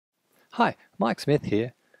Hi, Mike Smith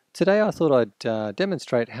here. Today I thought I'd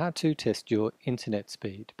demonstrate how to test your internet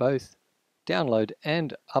speed, both download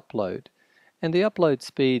and upload. And the upload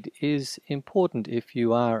speed is important if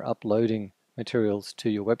you are uploading materials to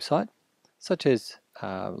your website, such as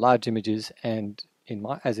large images and,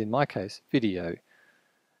 as in my case, video.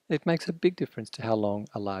 It makes a big difference to how long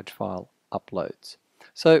a large file uploads.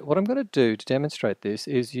 So what I'm going to do to demonstrate this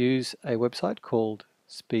is use a website called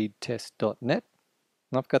speedtest.net.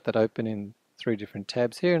 And I've got that open in 3 different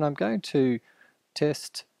tabs here, and I'm going to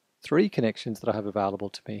test 3 connections that I have available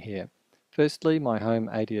to me here. Firstly, my home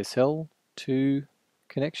ADSL 2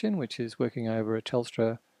 connection, which is working over a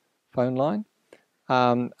Telstra phone line,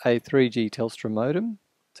 a 3G Telstra modem,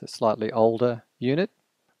 it's a slightly older unit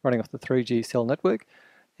running off the 3G cell network,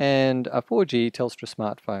 and a 4G Telstra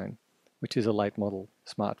smartphone, which is a late model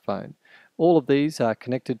smartphone. All of these are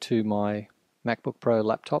connected to my MacBook Pro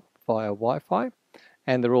laptop via Wi-Fi,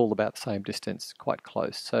 and they're all about the same distance, quite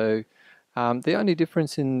close. So the only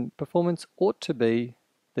difference in performance ought to be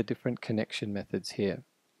the different connection methods here.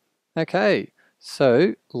 Okay,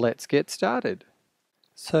 so let's get started.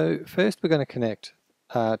 So first we're going to connect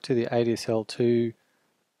to the ADSL2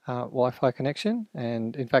 Wi-Fi connection,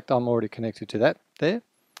 and in fact I'm already connected to that there.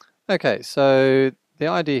 Okay, so the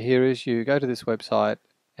idea here is you go to this website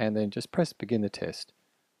and then just press begin the test.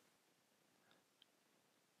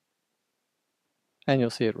 And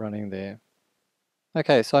you'll see it running there.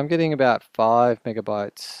 Okay, so I'm getting about 5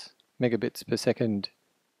 megabits per second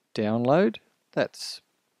download. That's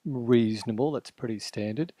reasonable, that's pretty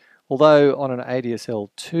standard. Although on an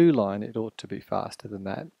ADSL2 line it ought to be faster than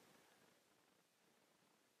that.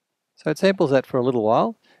 So it samples that for a little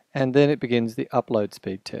while and then it begins the upload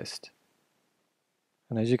speed test.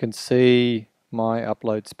 And as you can see, my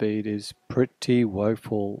upload speed is pretty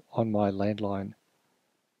woeful on my landline.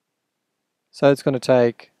 So it's going to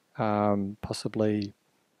take possibly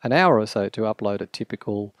an hour or so to upload a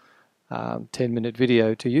typical 10-minute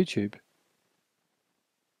video to YouTube.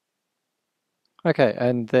 Okay,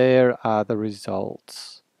 and there are the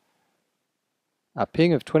results. A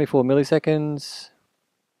ping of 24 milliseconds,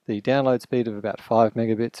 the download speed of about 5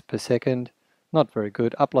 megabits per second, not very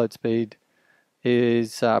good. Upload speed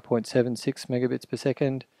is 0.76 megabits per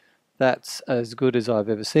second. That's as good as I've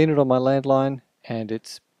ever seen it on my landline, and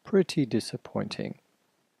it's pretty disappointing.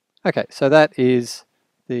 Okay, so that is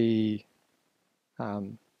the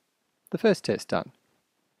first test done.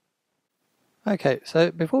 Okay,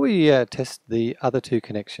 so before we test the other 2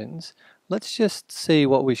 connections, let's just see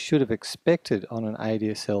what we should have expected on an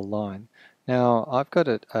ADSL line. Now, I've got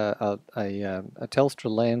a Telstra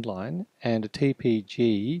landline and a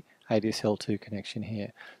TPG ADSL2 connection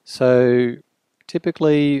here. So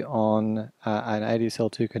typically on an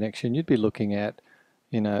ADSL2 connection, you'd be looking at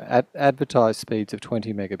advertised speeds of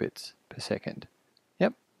 20 megabits per second.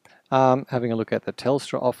 Yep. Having a look at the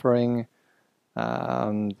Telstra offering,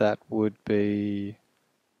 that would be,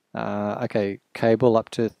 okay, cable up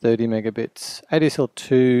to 30 megabits,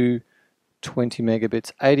 ADSL2, 20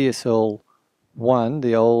 megabits, ADSL1,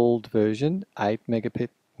 the old version, 8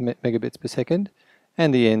 megabits per second,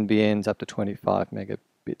 and the NBN's up to 25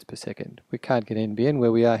 megabits per second. We can't get NBN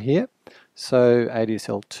where we are here, so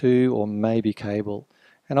ADSL2 or maybe cable.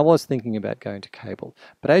 And I was thinking about going to cable.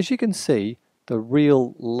 But as you can see, the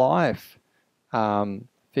real life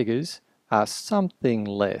figures are something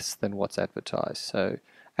less than what's advertised. So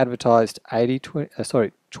advertised 20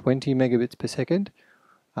 megabits per second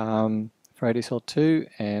for ADSL2,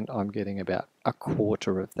 and I'm getting about a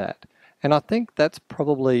quarter of that. And I think that's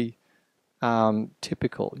probably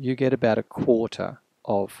typical. You get about a quarter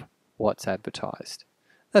of what's advertised.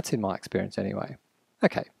 That's in my experience anyway.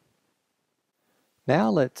 Okay.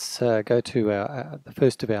 Now let's go to the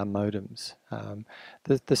first of our modems.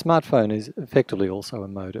 The smartphone is effectively also a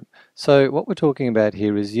modem. So what we're talking about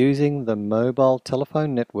here is using the mobile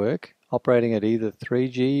telephone network operating at either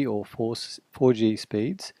 3G or 4G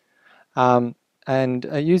speeds, and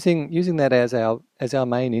using that as our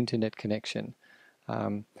main internet connection.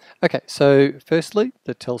 Okay, so firstly,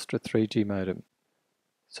 the Telstra 3G modem.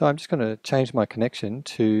 So I'm just going to change my connection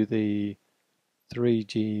to the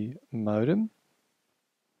 3G modem.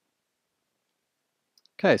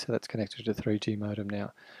 Okay, so that's connected to the 3G modem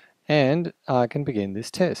now. And I can begin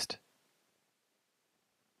this test.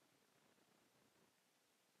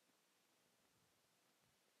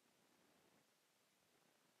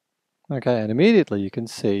 Okay, and immediately you can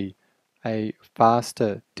see a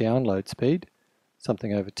faster download speed,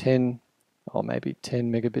 something over 10 or maybe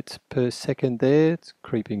 10 megabits per second there. It's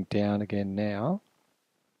creeping down again now.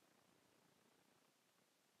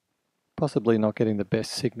 Possibly not getting the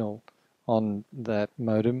best signal on that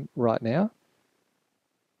modem right now.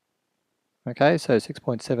 Okay, so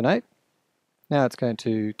 6.78. Now it's going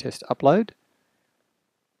to test upload.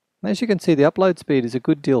 As you can see, the upload speed is a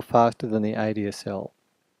good deal faster than the ADSL.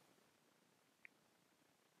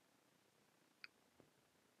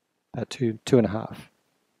 About 2.5.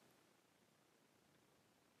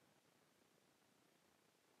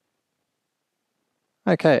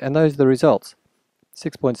 Okay, and those are the results.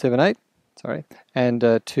 6.78, sorry, and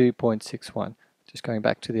 2.61. Just going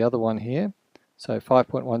back to the other one here. So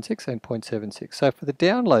 5.16 and 0.76. So for the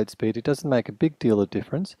download speed, it doesn't make a big deal of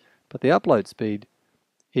difference, but the upload speed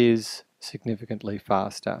is significantly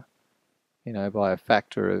faster, by a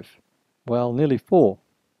factor of, well, nearly 4.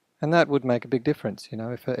 And that would make a big difference.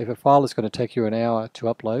 If a file is going to take you an hour to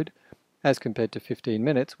upload, as compared to 15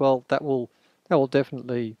 minutes, well, that will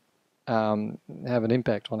definitely have an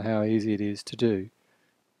impact on how easy it is to do.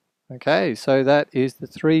 Okay, so that is the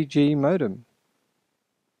 3G modem.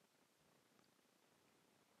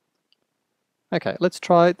 Okay, let's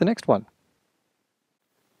try the next one.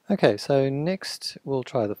 Okay, so next we'll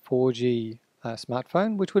try the 4G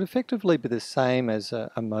smartphone, which would effectively be the same as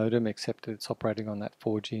a modem, except that it's operating on that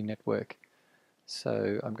 4G network.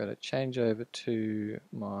 So I'm going to change over to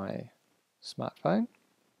my smartphone.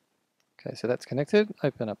 Okay, so that's connected.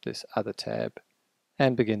 Open up this other tab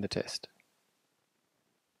and begin the test.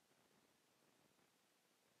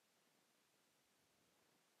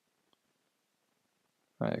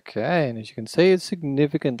 Okay, and as you can see, it's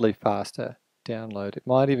significantly faster download. It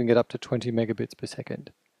might even get up to 20 megabits per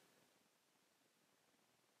second.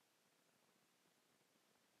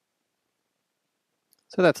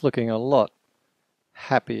 So that's looking a lot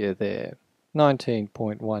happier there.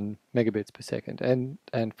 19.1 megabits per second. And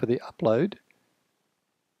for the upload,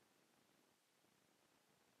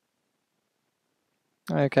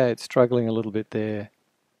 okay, it's struggling a little bit there.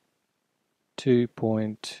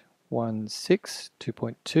 2.16,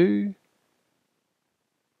 2.2.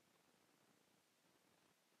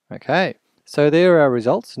 Okay, so there are our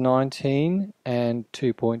results, 19 and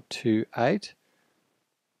 2.28.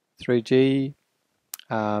 3G,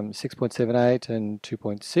 6.78 and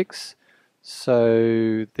 2.6.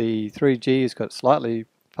 So the 3G has got slightly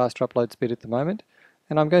faster upload speed at the moment,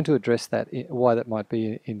 and I'm going to address that, why that might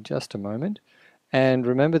be, in just a moment. And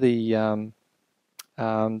remember the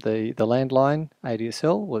landline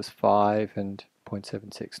ADSL was 5 and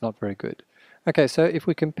 0.76, not very good. Okay, so if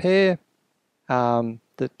we compare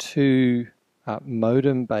the two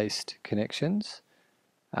modem-based connections,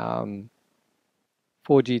 4G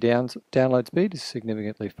download speed is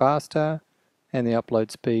significantly faster, and the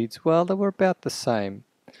upload speeds, well, they were about the same.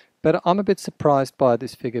 But I'm a bit surprised by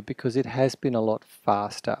this figure because it has been a lot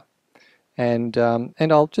faster. And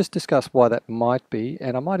I'll just discuss why that might be,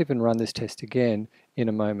 and I might even run this test again in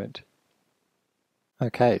a moment.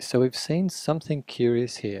 Okay, so we've seen something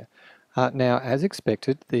curious here. Now, as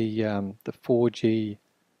expected, the 4G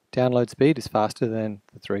download speed is faster than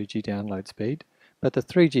the 3G download speed, but the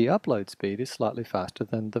 3G upload speed is slightly faster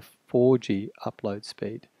than the 4G upload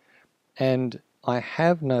speed. And I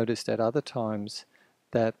have noticed at other times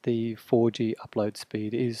that the 4G upload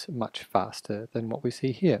speed is much faster than what we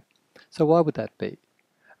see here. So why would that be?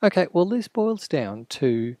 Okay, well, this boils down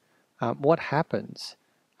to what happens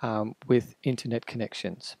with internet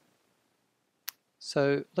connections.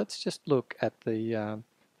 So let's just look at the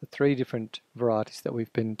 3 different varieties that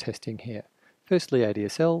we've been testing here. Firstly,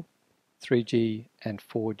 ADSL, 3G and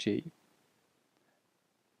 4G.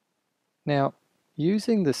 Now,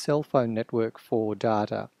 using the cell phone network for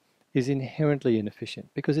data is inherently inefficient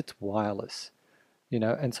because it's wireless,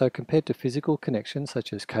 and so compared to physical connections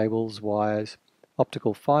such as cables, wires,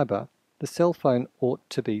 optical fibre, the cell phone ought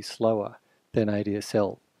to be slower than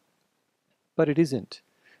ADSL. But it isn't.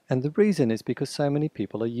 And the reason is because so many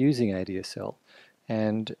people are using ADSL,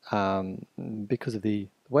 and because of the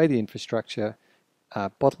way the infrastructure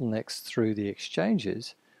bottlenecks through the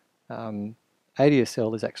exchanges,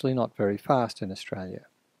 ADSL is actually not very fast in Australia.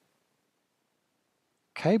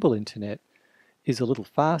 Cable internet is a little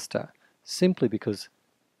faster simply because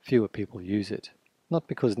fewer people use it, not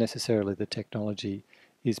because necessarily the technology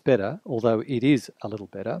is better, although it is a little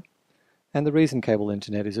better. And the reason cable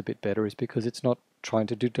internet is a bit better is because it's not trying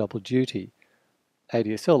to do double duty.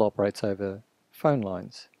 ADSL operates over phone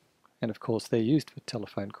lines, and of course they're used for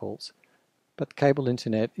telephone calls, but cable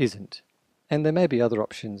internet isn't. And there may be other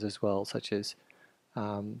options as well, such as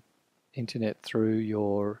internet through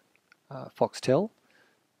your Foxtel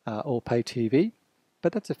or pay TV,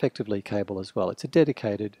 but that's effectively cable as well. It's a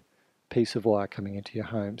dedicated piece of wire coming into your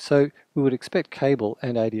home. So we would expect cable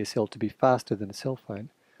and ADSL to be faster than a cell phone,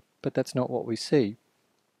 but that's not what we see.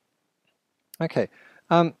 Okay,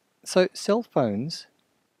 so cell phones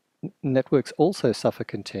networks also suffer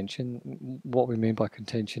contention. What we mean by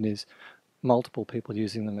contention is multiple people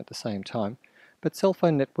using them at the same time. But cell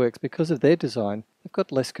phone networks, because of their design, they've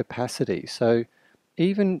got less capacity. So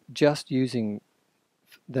even just using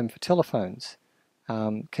them for telephones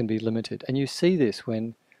can be limited. And you see this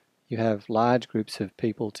when you have large groups of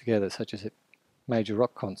people together, such as at major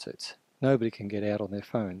rock concerts. Nobody can get out on their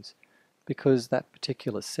phones because that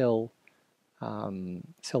particular cell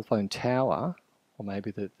phone tower, or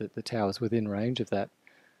maybe the towers within range of that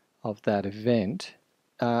event,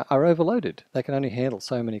 are overloaded. They can only handle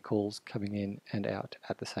so many calls coming in and out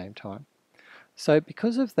at the same time. So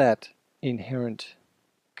because of that inherent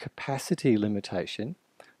capacity limitation,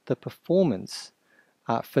 the performance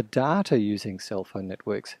for data using cell phone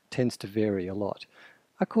networks tends to vary a lot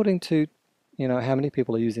according to how many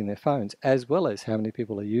people are using their phones, as well as how many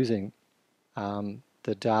people are using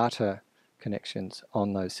the data connections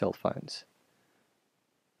on those cell phones.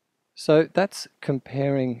 So that's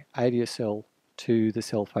comparing ADSL to the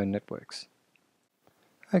cell phone networks.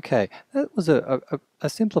 Okay, that was a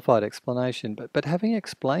simplified explanation, but having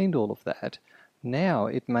explained all of that, now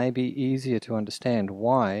it may be easier to understand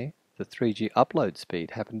why the 3G upload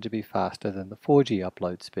speed happened to be faster than the 4G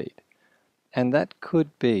upload speed. And that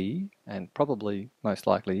could be, and probably most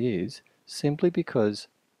likely is, simply because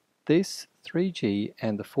this 3G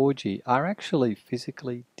and the 4G are actually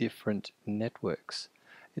physically different networks.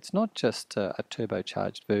 It's not just a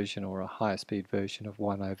turbocharged version or a higher speed version of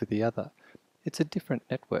one over the other. It's a different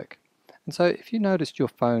network. And so if you noticed your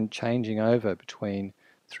phone changing over between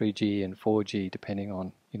 3G and 4G, depending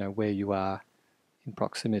on where you are in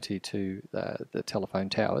proximity to the telephone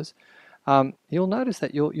towers, you'll notice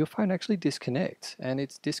that your phone actually disconnects, and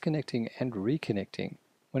it's disconnecting and reconnecting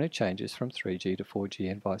when it changes from 3G to 4G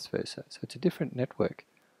and vice versa. So it's a different network.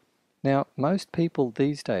 Now, most people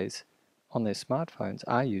these days on their smartphones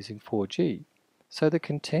are using 4G, so the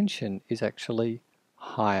contention is actually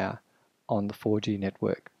higher on the 4G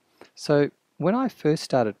network. So when I first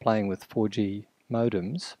started playing with 4G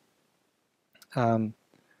modems,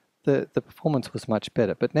 the performance was much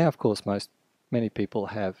better. But now, of course, many people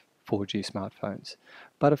have 4G smartphones.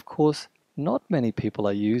 But of course, not many people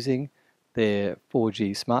are using their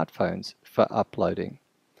 4G smartphones for uploading.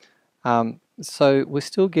 So we're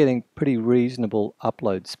still getting pretty reasonable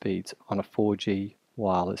upload speeds on a 4G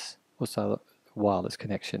wireless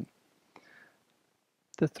connection.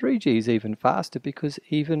 The 3G is even faster because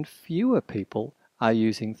even fewer people are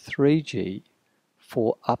using 3G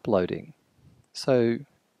for uploading. So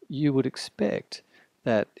you would expect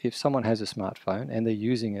that if someone has a smartphone and they're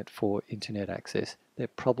using it for internet access, they're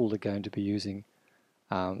probably going to be using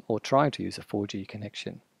or trying to use a 4G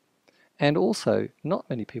connection. And also, not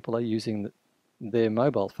many people are using their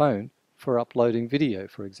mobile phone for uploading video,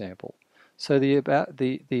 for example. So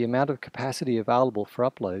the amount of capacity available for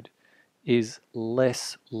upload is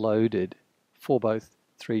less loaded for both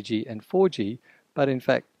 3G and 4G, but in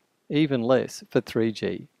fact even less for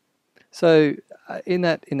 3G. So in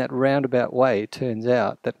that roundabout way, it turns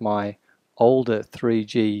out that my older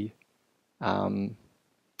 3G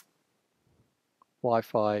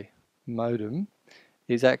Wi-Fi modem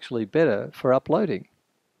is actually better for uploading.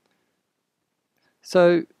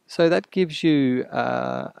 So that gives you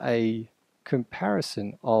a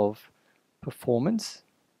comparison of performance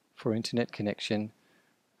for internet connection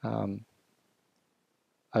over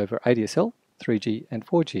ADSL, 3G and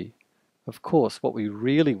 4G. Of course, what we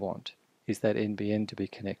really want is that NBN to be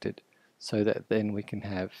connected so that then we can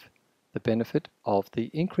have the benefit of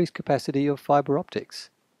the increased capacity of fibre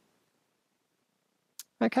optics.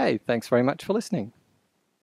 Okay, thanks very much for listening.